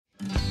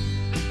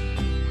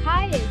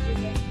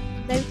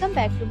welcome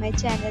back to my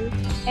channel,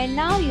 and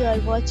now you are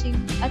watching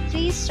a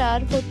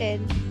 3-star hotel.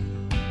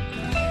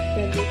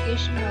 The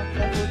location of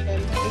the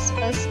hotel is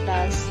first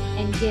class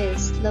and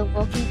guests love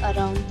walking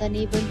around the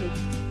neighborhood.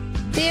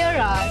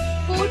 There are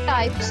 4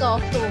 types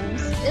of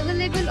rooms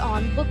available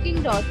on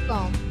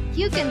booking.com.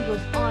 You can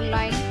book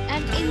online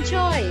and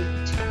enjoy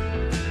it.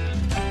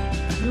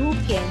 You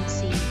can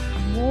see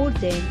more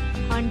than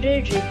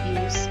 100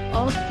 reviews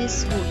of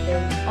this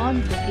hotel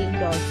on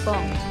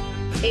booking.com.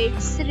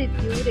 Its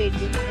review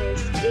rating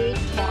is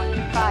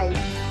 8.5,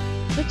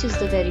 which is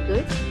very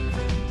good.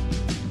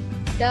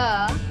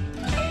 The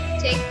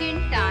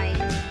check-in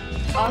time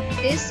of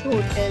this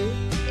hotel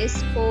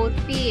is 4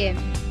 p.m.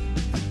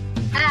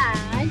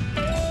 and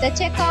the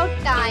checkout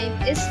time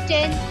is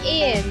 10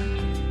 a.m.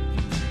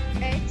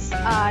 Pets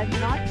are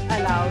not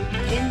allowed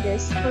in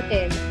this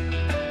hotel.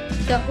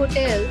 The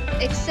hotel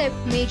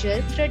accepts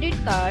major credit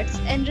cards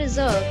and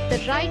reserves the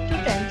right to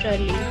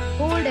temporarily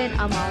hold an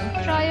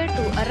amount prior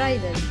to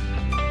arrival.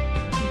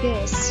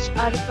 Guests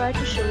are required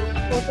to show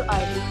photo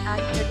ID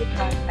and credit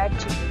card at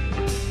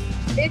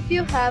check-in. If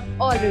you have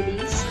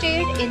already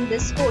stayed in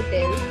this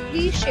hotel,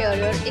 please share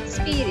your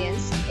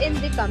experience in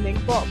the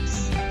comment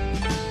box.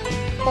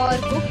 For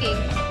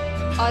booking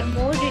or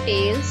more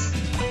details,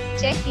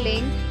 check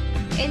link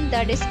in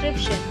the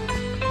description.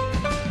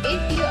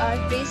 If you are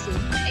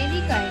facing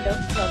any kind of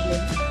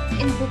problem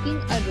in booking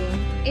a room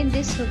in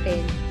this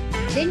hotel,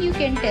 then you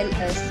can tell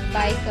us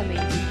by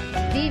commenting.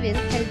 We will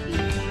help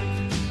you.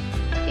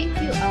 If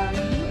you are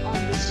new on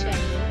this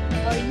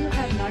channel or you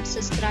have not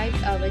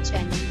subscribed our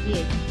channel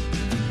yet,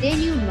 then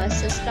you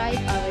must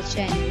subscribe our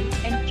channel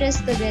and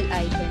press the bell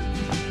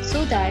icon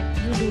so that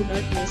you do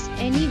not miss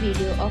any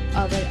video of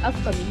our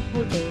upcoming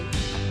hotel.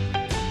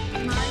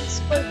 Thanks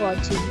for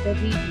watching the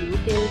video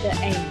till the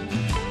end.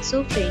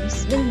 So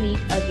friends, we'll meet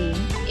again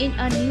in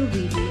a new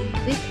video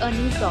with a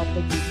new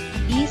property.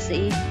 Be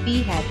safe,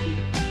 be happy.